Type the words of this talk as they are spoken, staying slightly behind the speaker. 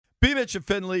B. Mitch and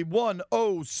Finley,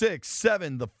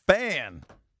 1067 The Fan.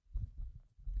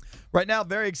 Right now,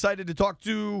 very excited to talk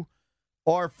to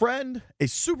our friend, a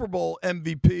Super Bowl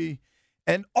MVP,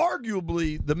 and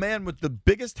arguably the man with the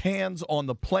biggest hands on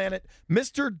the planet,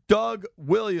 Mr. Doug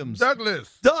Williams.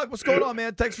 Douglas. Doug, what's going on,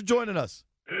 man? Thanks for joining us.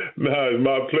 No, it's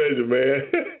my pleasure, man.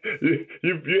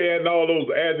 you adding all those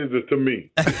adjectives to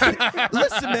me.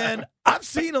 Listen, man, I've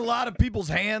seen a lot of people's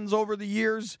hands over the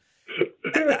years.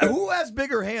 Who has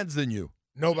bigger hands than you?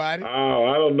 Nobody. Oh,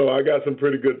 I don't know. I got some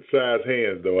pretty good sized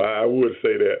hands, though. I would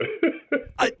say that.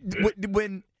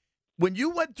 When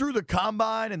you went through the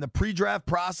combine and the pre-draft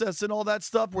process and all that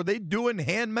stuff, were they doing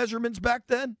hand measurements back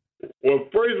then? Well,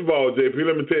 first of all, JP,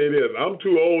 let me tell you this. I'm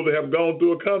too old to have gone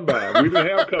through a combine. We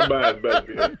didn't have combines back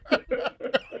then.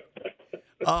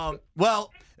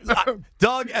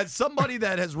 Doug, as somebody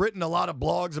that has written a lot of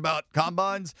blogs about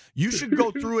combines, you should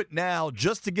go through it now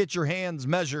just to get your hands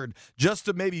measured, just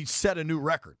to maybe set a new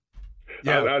record.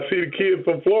 Yeah, I see the kid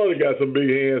from Florida got some big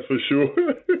hands for sure.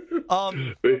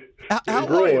 How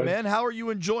are you, man? How are you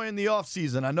enjoying the off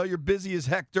season? I know you're busy as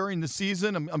heck during the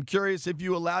season. I'm curious if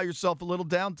you allow yourself a little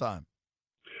downtime.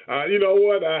 You know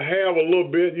what? I have a little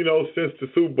bit. Since the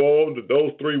Super Bowl,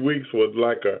 those 3 weeks was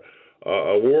like a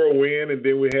whirlwind, and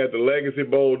then we had the Legacy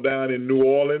Bowl down in New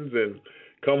Orleans, and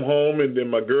come home, and then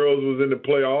my girls was in the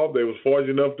playoff. They was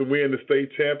fortunate enough to win the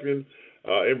state champion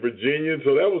in Virginia,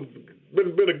 so that was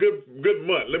been a good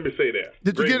month. Let me say that.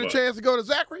 Did you get a chance to go to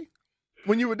Zachary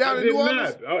when you were down in New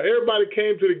Orleans? Not. Everybody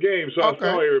came to the game, so I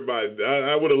saw everybody.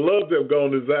 I would have loved to have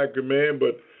gone to Zachary, man,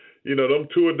 but them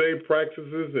 2-a-day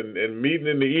practices and meeting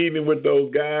in the evening with those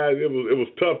guys, it was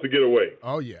tough to get away.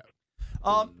 Oh yeah.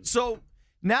 So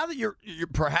now that you're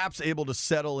perhaps able to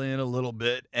settle in a little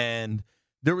bit, and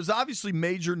there was obviously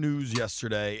major news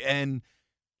yesterday, and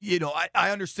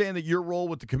I understand that your role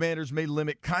with the Commanders may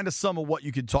limit kind of some of what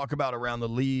you could talk about around the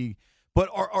league, but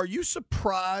are you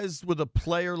surprised with a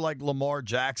player like Lamar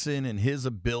Jackson and his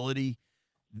ability,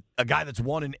 a guy that's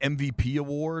won an MVP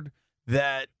award,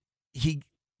 that he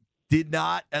did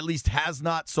not, at least has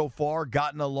not so far,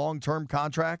 gotten a long-term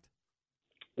contract?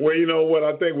 Well, you know what?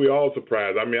 I think we all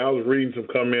surprised. I mean, I was reading some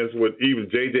comments with even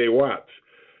J.J. Watts,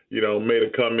 made a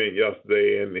comment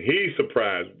yesterday, and he's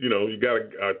surprised. You got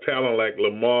a talent like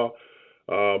Lamar,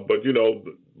 but,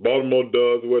 Baltimore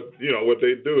does what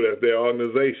they do. That's their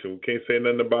organization. We can't say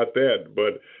nothing about that.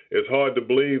 But it's hard to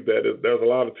believe that there's a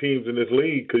lot of teams in this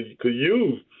league could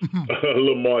use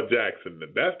Lamar Jackson.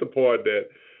 That's the part that,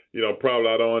 probably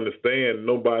I don't understand.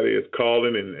 Nobody is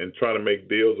calling and trying to make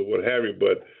deals or what have you.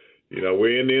 But,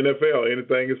 we're in the NFL.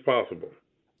 Anything is possible.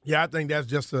 Yeah, I think that's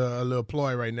just a little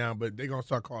ploy right now, but they're going to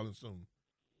start calling soon.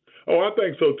 Oh, I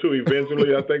think so, too,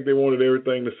 eventually. I think they wanted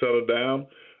everything to settle down.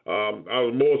 I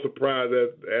was more surprised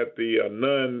at the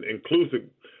non-inclusive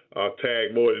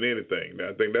tag more than anything.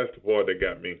 I think that's the part that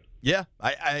got me. Yeah,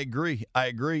 I agree.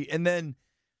 And then,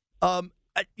 I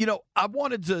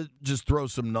wanted to just throw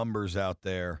some numbers out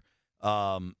there.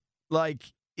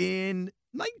 Like in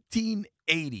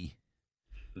 1980,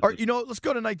 or, let's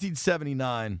go to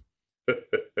 1979.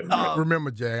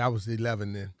 Remember, Jay, I was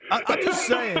 11 then. I'm just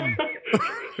saying.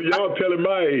 Y'all telling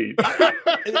my age.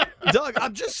 Doug,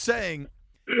 I'm just saying,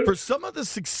 for some of the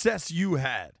success you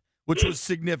had, which was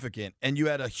significant, and you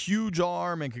had a huge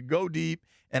arm and could go deep,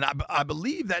 and I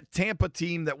believe that Tampa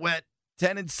team that went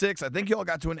 10-6, I think y'all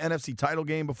got to an NFC title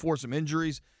game before some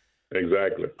injuries.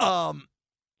 Exactly.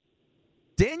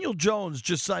 Daniel Jones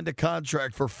just signed a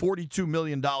contract for $42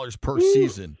 million per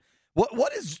season.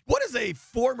 What is a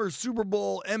former Super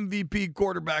Bowl MVP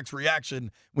quarterback's reaction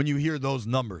when you hear those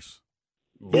numbers?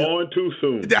 Born too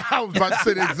soon. I was about to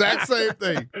say the exact same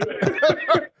thing.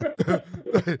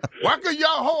 Why couldn't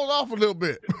y'all hold off a little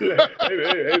bit?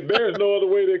 Hey, there's no other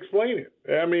way to explain it.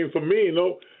 I mean, for me, and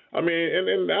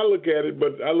I look at it,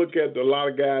 but I look at a lot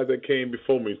of guys that came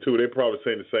before me, too. They probably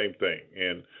saying the same thing.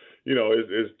 And,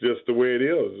 it's just the way it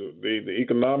is. The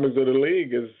economics of the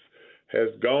league has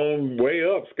gone way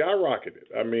up, skyrocketed.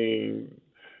 I mean,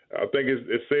 I think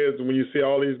it says when you see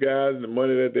all these guys and the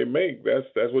money that they make,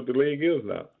 that's what the league is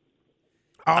now.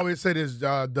 I always say this,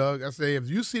 Doug. I say if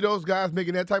you see those guys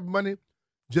making that type of money,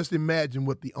 just imagine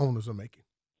what the owners are making.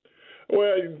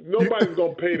 Well, nobody's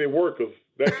going to pay their workers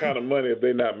that kind of money if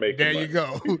they're not making there money. You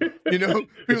go.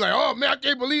 People like, oh, man, I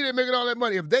can't believe they're making all that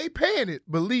money. If they paying it,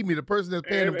 believe me, the person that's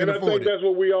paying them can afford it. And I think that's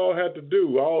what we all have to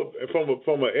do.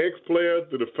 From an ex-player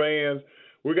to the fans,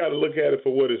 we got to look at it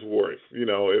for what it's worth.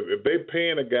 If they're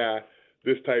paying a guy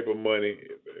this type of money,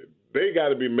 they got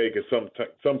to be making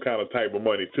some kind of type of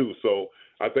money too. So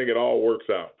I think it all works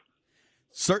out.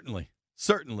 Certainly.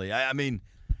 I mean,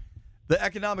 The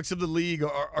economics of the league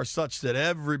are such that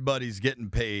everybody's getting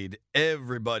paid.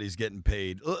 Everybody's getting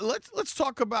paid. Let's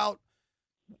talk about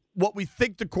what we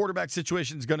think the quarterback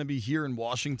situation is going to be here in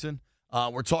Washington.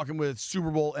 We're talking with Super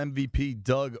Bowl MVP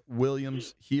Doug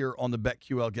Williams here on the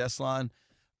BetQL guest line.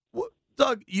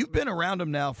 Doug, you've been around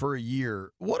him now for a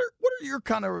year. What are your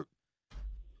kind of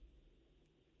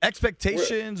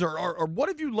expectations, or what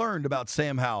have you learned about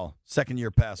Sam Howell,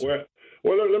 second-year passer?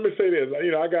 Well, let me say this.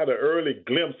 I got an early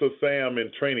glimpse of Sam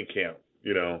in training camp,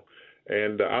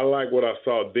 and I like what I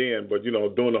saw then. But,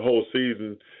 during the whole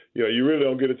season, you really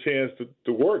don't get a chance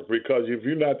to work, because if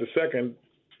you're not the second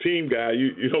team guy,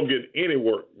 you don't get any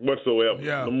work whatsoever,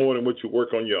 no more than what you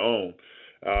work on your own.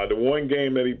 The one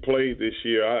game that he played this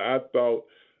year, I thought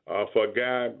for a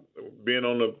guy being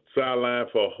on the sideline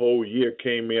for a whole year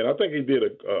came in, I think he did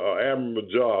an admirable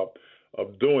job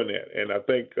of doing that, and I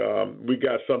think we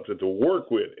got something to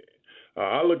work with.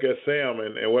 I look at Sam,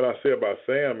 and what I say about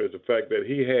Sam is the fact that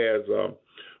he has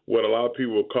what a lot of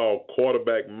people call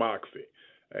quarterback moxie,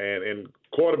 and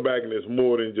quarterbacking is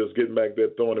more than just getting back there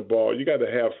throwing the ball. You got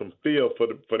to have some feel for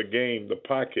the game, the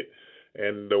pocket,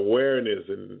 and the awareness,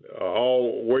 and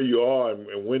all where you are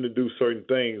and when to do certain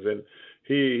things. And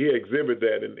he exhibited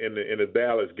that in the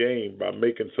Dallas game by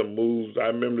making some moves. I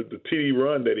remember the TD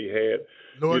run that he had.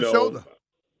 Lower shoulder.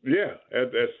 Yeah,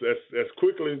 as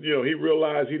quickly, he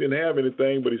realized he didn't have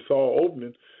anything, but he saw an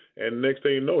opening, and next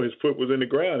thing you know, his foot was in the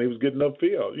ground. He was getting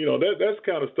upfield. That's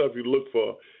kind of stuff you look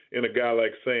for in a guy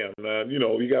like Sam. Now,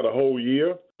 he got a whole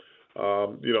year.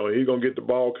 He's going to get the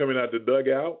ball coming out the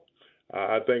dugout.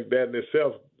 I think that in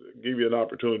itself give you an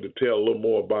opportunity to tell a little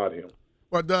more about him.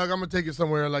 Well, Doug, I'm going to take you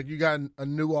somewhere. Like, you got a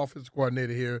new offense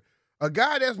coordinator here, a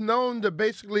guy that's known to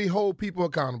basically hold people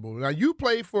accountable. Now, you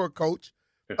played for a coach.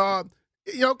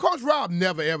 Coach Rob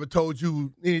never, ever told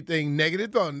you anything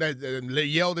negative or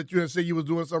yelled at you and said you was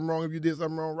doing something wrong if you did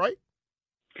something wrong, right?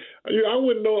 I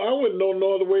wouldn't know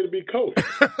no other way to be coached.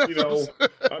 I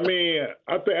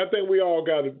think we all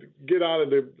got to get out of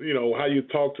the, how you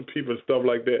talk to people and stuff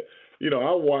like that.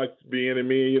 I watched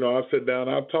Bieniemy. I sit down,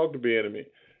 I talk to Bieniemy.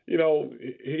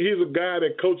 He's a guy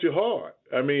that coaches hard.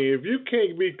 If you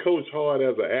can't be coached hard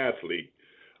as an athlete,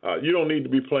 you don't need to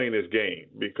be playing this game,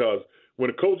 because when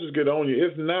the coaches get on you,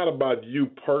 it's not about you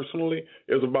personally.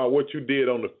 It's about what you did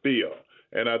on the field.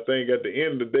 And I think at the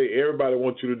end of the day, everybody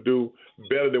wants you to do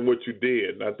better than what you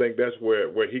did. And I think that's where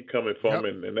he coming from,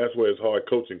 and that's where his hard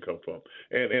coaching come from.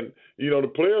 And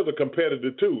the players are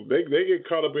competitive too. They get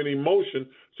caught up in emotion,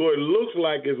 so it looks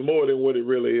like it's more than what it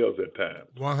really is at times.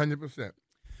 100%.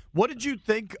 What did you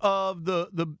think of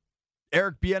the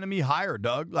Eric Bieniemy hire,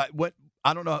 Doug?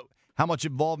 I don't know how much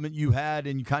involvement you had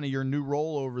in kind of your new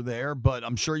role over there, but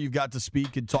I'm sure you've got to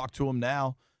speak and talk to him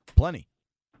now. Plenty.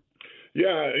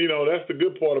 Yeah, that's the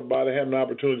good part about it, having an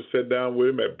opportunity to sit down with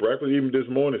him at breakfast. Even this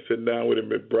morning, sitting down with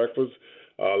him at breakfast.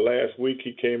 Last week,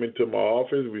 he came into my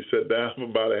office. We sat down for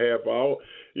about a half hour.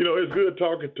 It's good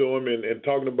talking to him and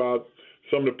talking about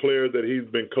some of the players that he's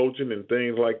been coaching and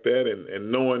things like that, and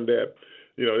knowing that,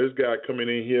 this guy coming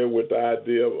in here with the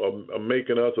idea of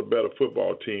making us a better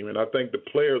football team. And I think the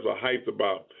players are hyped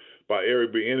about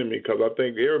Eric Bieniemy, because I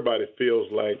think everybody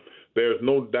feels like there's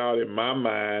no doubt in my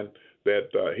mind that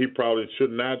he probably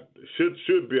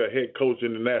should be a head coach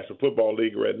in the National Football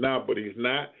League right now, but he's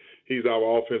not. He's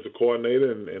our offensive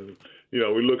coordinator, and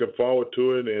we're looking forward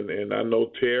to it. And I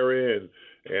know Terry and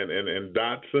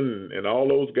Dotson and all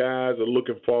those guys are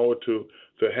looking forward to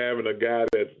having a guy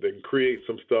that can create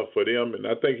some stuff for them. And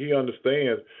I think he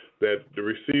understands that the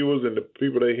receivers and the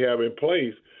people they have in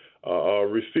place are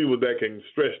receivers that can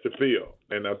stretch the field.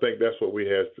 And I think that's what we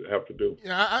have to do.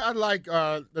 Yeah, I like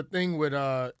the thing with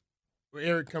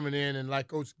Eric coming in, and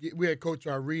like we had Coach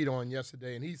Reed on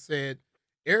yesterday, and he said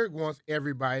Eric wants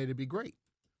everybody to be great,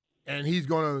 and he's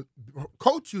going to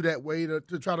coach you that way to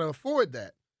try to afford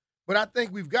that. But I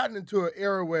think we've gotten into an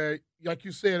era where, like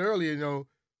you said earlier,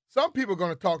 some people are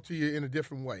going to talk to you in a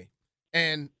different way.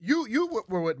 And you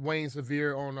were with Wayne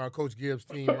Sevier on our Coach Gibbs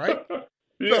team, right?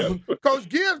 Yeah. So Coach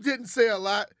Gibbs didn't say a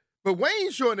lot, but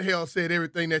Wayne sure in the hell said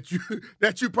everything that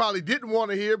you probably didn't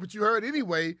want to hear, but you heard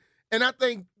anyway. And I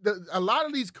think a lot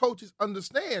of these coaches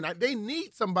understand they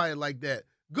need somebody like that.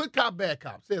 Good cop, bad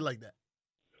cop. Say it like that.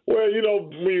 Well,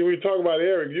 when we talk about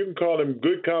Eric, you can call him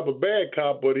good cop or bad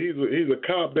cop, but he's a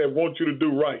cop that wants you to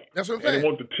do right. That's what I'm saying. And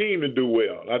wants the team to do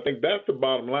well. I think that's the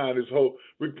bottom line.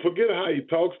 Forget how he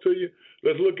talks to you.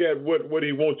 Let's look at what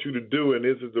he wants you to do, and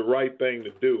this is the right thing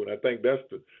to do. And I think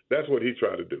that's what he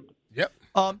tried to do. Yep.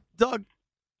 Doug,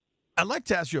 I'd like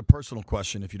to ask you a personal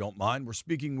question, if you don't mind. We're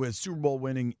speaking with Super Bowl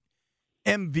winning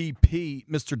MVP,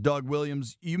 Mr. Doug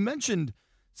Williams. You mentioned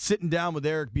sitting down with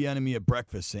Eric Bieniemy at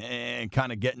breakfast and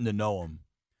kind of getting to know him,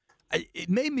 it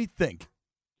made me think,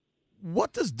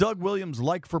 what does Doug Williams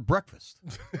like for breakfast?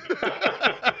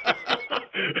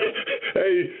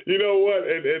 Hey, you know what?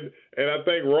 And I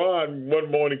think Ron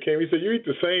one morning came. He said, "You eat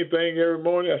the same thing every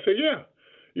morning?" I said, "Yeah."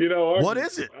 You know, what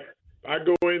is it? I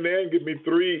go in there and get me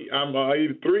three. I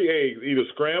eat 3 eggs, either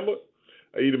scrambled,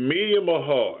 I eat a medium or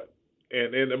hard,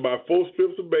 and about 4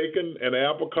 strips of bacon and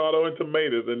avocado and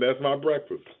tomatoes, and that's my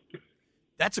breakfast.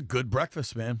 That's a good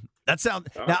breakfast, man. That sounds.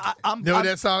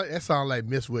 That sound like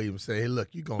Miss Williams say, "Hey, look,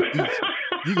 you gonna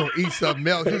eat something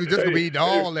else. You just gonna be eating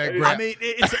all that crap." I mean,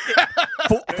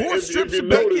 four strips of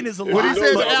bacon is a lot. When he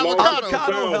said avocado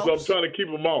So helps. I'm trying to keep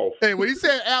them off. Hey, when he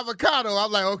said avocado,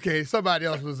 I'm like, okay, somebody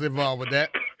else was involved with that.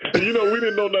 You know, we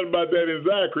didn't know nothing about that in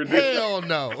Zachary. Hell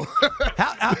no.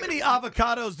 How many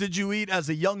avocados did you eat as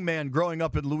a young man growing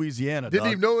up in Louisiana? Didn't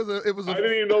Doug? even know it was a. I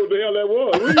didn't even know what the hell that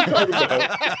was. What are you talking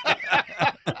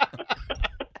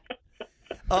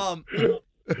about?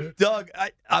 Doug,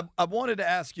 I wanted to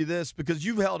ask you this because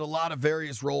you've held a lot of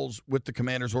various roles with the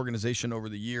Commanders organization over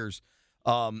the years.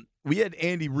 We had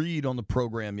Andy Reid on the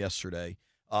program yesterday,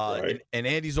 Right. and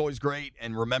Andy's always great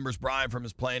and remembers Brian from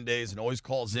his playing days and always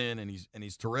calls in, and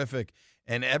he's terrific.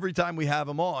 And every time we have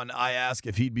him on, I ask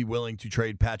if he'd be willing to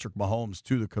trade Patrick Mahomes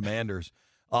to the Commanders.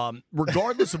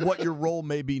 Regardless of what your role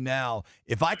may be now,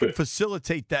 if I could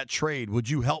facilitate that trade, would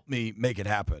you help me make it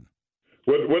happen?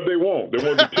 What they want? They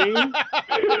want the team?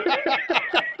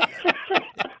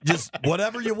 Just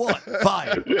whatever you want.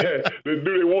 Fine. Yeah. Do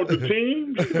they want the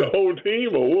team? The whole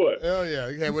team or what? Hell yeah.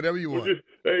 Okay, whatever you want.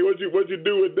 Hey, what you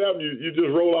do with them? You just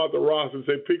roll out the roster and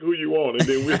say, pick who you want, and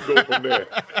then we go from there.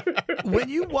 When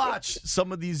you watch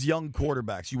some of these young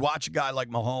quarterbacks, you watch a guy like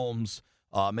Mahomes,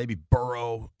 maybe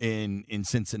Burrow in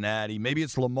Cincinnati, maybe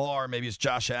it's Lamar, maybe it's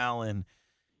Josh Allen,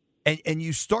 and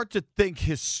you start to think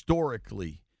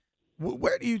historically,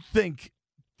 where do you think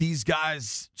these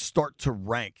guys start to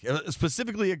rank?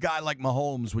 Specifically a guy like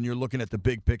Mahomes when you're looking at the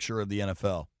big picture of the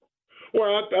NFL.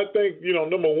 Well, I think,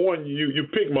 number one, you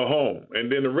pick Mahomes,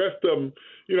 and then the rest of them,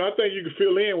 I think you can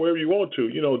fill in wherever you want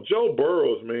to. Joe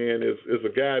Burrows, man, is a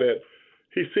guy that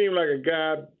he seemed like a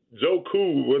guy, Joe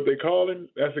Cool, what they call him.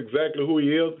 That's exactly who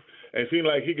he is, and it seems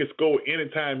like he can score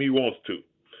anytime he wants to.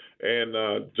 And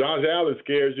Josh Allen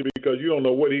scares you because you don't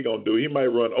know what he's going to do. He might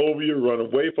run over you, run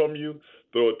away from you,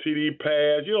 throw a TD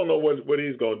pass. You don't know what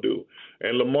he's going to do.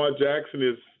 And Lamar Jackson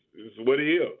is what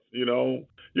he is, You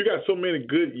got so many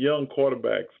good young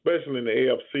quarterbacks, especially in the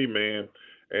AFC, man.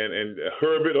 And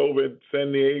Herbert over at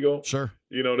San Diego. Sure.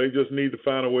 They just need to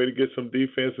find a way to get some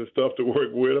defense and stuff to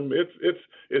work with them.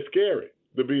 It's scary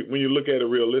to be when you look at it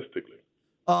realistically.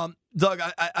 Doug,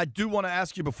 I do want to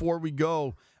ask you before we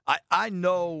go. I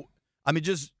know,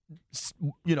 just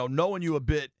knowing you a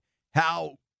bit,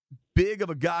 how big of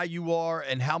a guy you are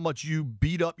and how much you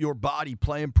beat up your body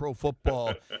playing pro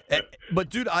football. But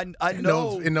dude, I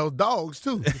know in those dogs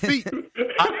too, the feet.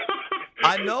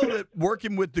 I know that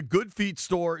working with the Good Feet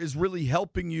store is really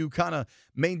helping you kind of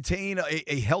maintain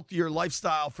a healthier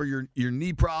lifestyle for your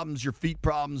knee problems, your feet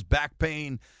problems, back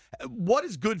pain. What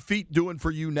is Good Feet doing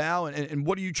for you now, and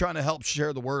what are you trying to help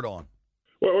share the word on?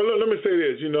 Well, let me say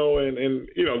this,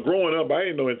 and growing up, I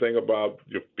didn't know anything about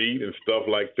your feet and stuff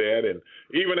like that. And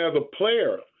even as a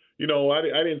player, I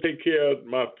didn't take care of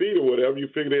my feet or whatever. You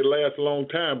figure they last a long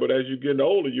time. But as you're getting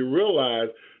older, you realize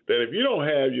that if you don't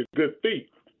have your good feet,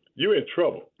 you're in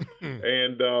trouble.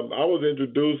 And I was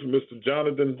introduced to Mr.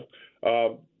 Jonathan.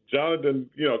 Jonathan,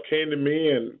 came to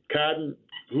me, and Cotton,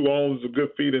 who owns the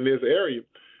Good Feet in this area.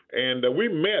 And we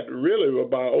met really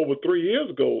about over 3 years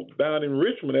ago down in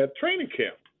Richmond at training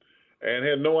camp, and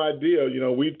had no idea.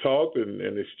 We talked and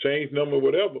exchanged number,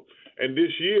 whatever. And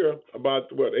this year, about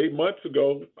 8 months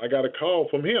ago, I got a call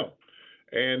from him,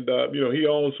 and he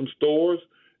owns some stores,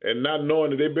 and not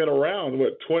knowing that they've been around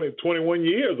 21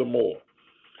 years or more.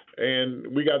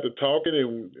 And we got to talking,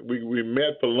 and we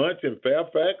met for lunch in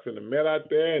Fairfax, and met out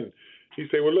there, and he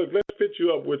said, "Well, look, let's fit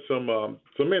you up with some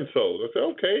insoles." I said,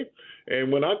 "Okay."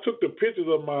 And when I took the pictures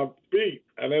of my feet,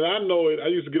 and then I know it, I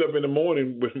used to get up in the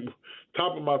morning with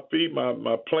top of my feet, my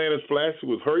plantar fascia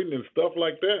was hurting and stuff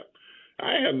like that.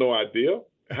 I had no idea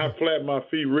how flat my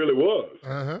feet really was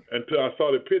until I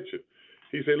saw the picture.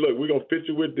 He said, "Look, we're going to fit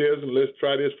you with this, and let's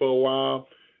try this for a while."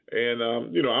 And,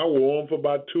 I wore them for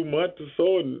about 2 months or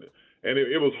so, and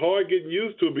it was hard getting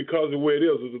used to it because of the way it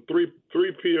is. It's a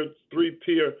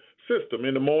three-tier system.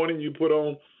 In the morning, you put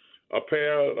on a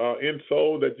pair of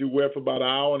insole that you wear for about an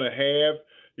hour and a half.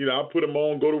 I put them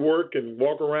on, go to work, and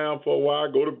walk around for a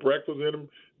while, go to breakfast in them.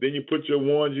 Then you put your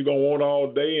ones you're going to want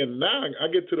all day. And now I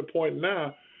get to the point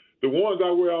now the ones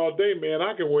I wear all day, man,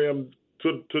 I can wear them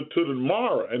to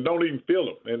tomorrow and don't even feel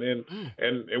them.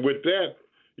 And with that,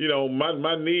 you know,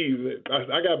 my knees,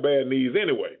 I got bad knees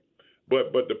anyway.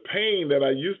 But the pain that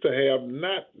I used to have,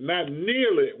 not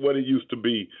nearly what it used to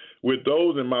be with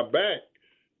those in my back.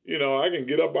 You know, I can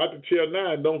get up out the chair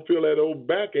now and don't feel that old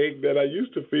backache that I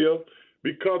used to feel,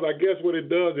 because I guess what it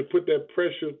does, it put that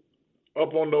pressure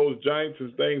up on those joints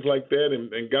and things like that, and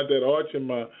got that arch in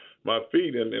my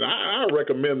feet. And I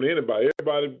recommend to anybody.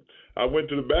 I went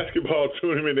to the basketball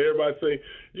tournament, and everybody say,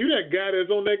 "You that guy that's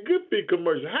on that Good Feet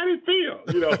commercial. How did it feel?"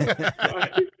 You know,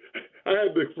 I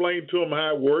had to explain to him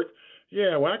how it worked.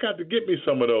 Yeah, well, I got to get me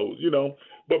some of those, you know.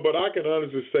 But I can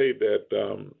honestly say that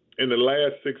in the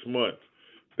last 6 months,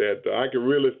 that I can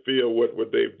really feel what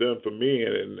they've done for me,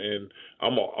 and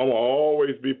I'm gonna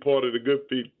always be part of the Good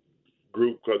Feet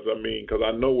group, because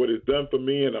I know what it's done for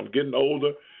me, and I'm getting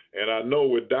older, and I know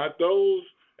without those,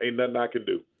 ain't nothing I can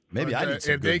do. Maybe I need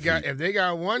some good feet. If they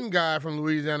got one guy from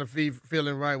Louisiana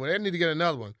feeling right, well, they need to get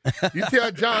another one. You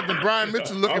tell Jonathan Brian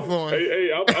Mitchell looking for him.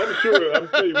 Hey, I'm sure. I'm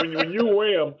telling you, when you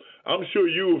wear them, I'm sure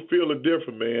you will feel it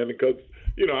different, man. Because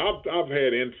you know I've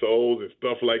had insoles and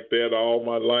stuff like that all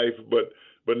my life, but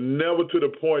never to the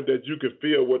point that you can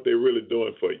feel what they're really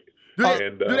doing for you.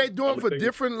 Do they do them for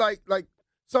different? Like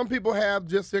some people have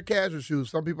just their casual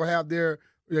shoes. Some people have their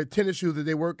tennis shoes that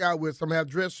they work out with. Some have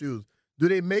dress shoes. Do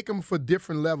they make them for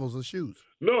different levels of shoes?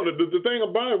 No, the thing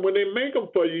about it, when they make them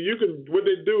for you, what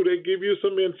they do, they give you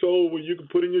some insole where you can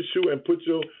put in your shoe and put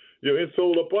your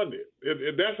insole up under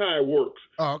it. That's how it works.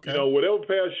 Oh, okay. You know, whatever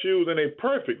pair of shoes, and they're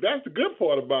perfect. That's the good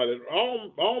part about it.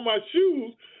 All my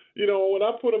shoes, you know, when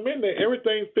I put them in there,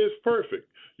 everything fits perfect.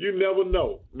 You never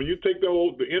know. When you take the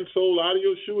insole out of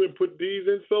your shoe and put these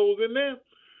insoles in there,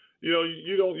 you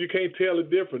know, you can't tell the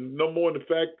difference. No more than the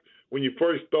fact, when you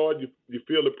first start, you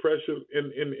feel the pressure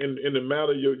in the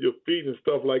matter of your feet and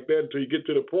stuff like that, until you get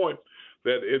to the point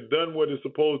that it's done what it's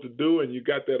supposed to do, and you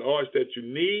got that arch that you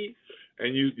need,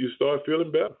 and you start feeling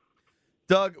better.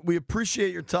 Doug, we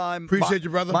appreciate your time. Appreciate you,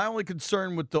 brother. My only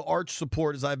concern with the arch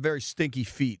support is I have very stinky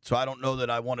feet, so I don't know that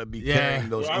I want to be carrying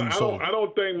those insoles. I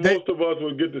don't think most of us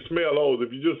would get to smell those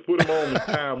if you just put them on and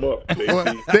tie them up. Well,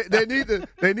 they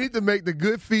need to make the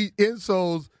Good Feet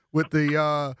insoles with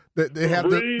the they have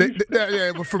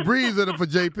the Febreze in them for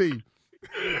JP.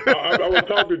 I was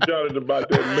talking to Jonathan about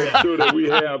that to make sure that we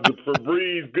have the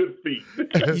Febreze Good Feet.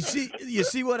 You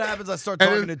see what happens? I start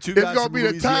talking to two guys from Louisiana.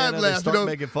 It's gonna be the time lapse. They start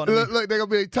making fun of me. Look, they're gonna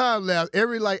be a time lapse.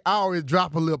 Every hour, it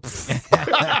drop a little.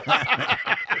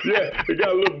 Yeah, they got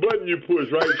a little button you push,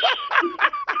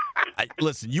 right?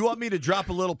 Listen, you want me to drop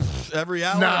a little every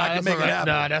hour? Nah, I can make it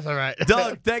happen. Nah, that's all right.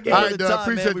 Doug, thank you for the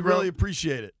time, man. We really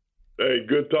appreciate it. Hey,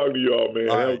 good talking to you all, man.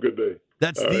 Have a good day.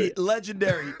 That's the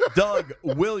legendary Doug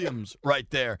Williams right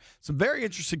there. Some very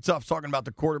interesting stuff talking about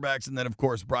the quarterbacks, and then, of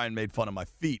course, Brian made fun of my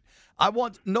feet. I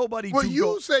want nobody to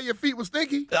go. Say your feet were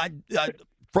stinky?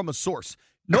 From a source.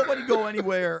 Nobody go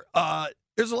anywhere.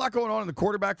 There's a lot going on in the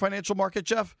quarterback financial market,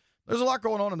 Jeff. There's a lot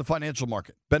going on in the financial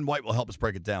market. Ben White will help us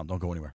break it down. Don't go anywhere.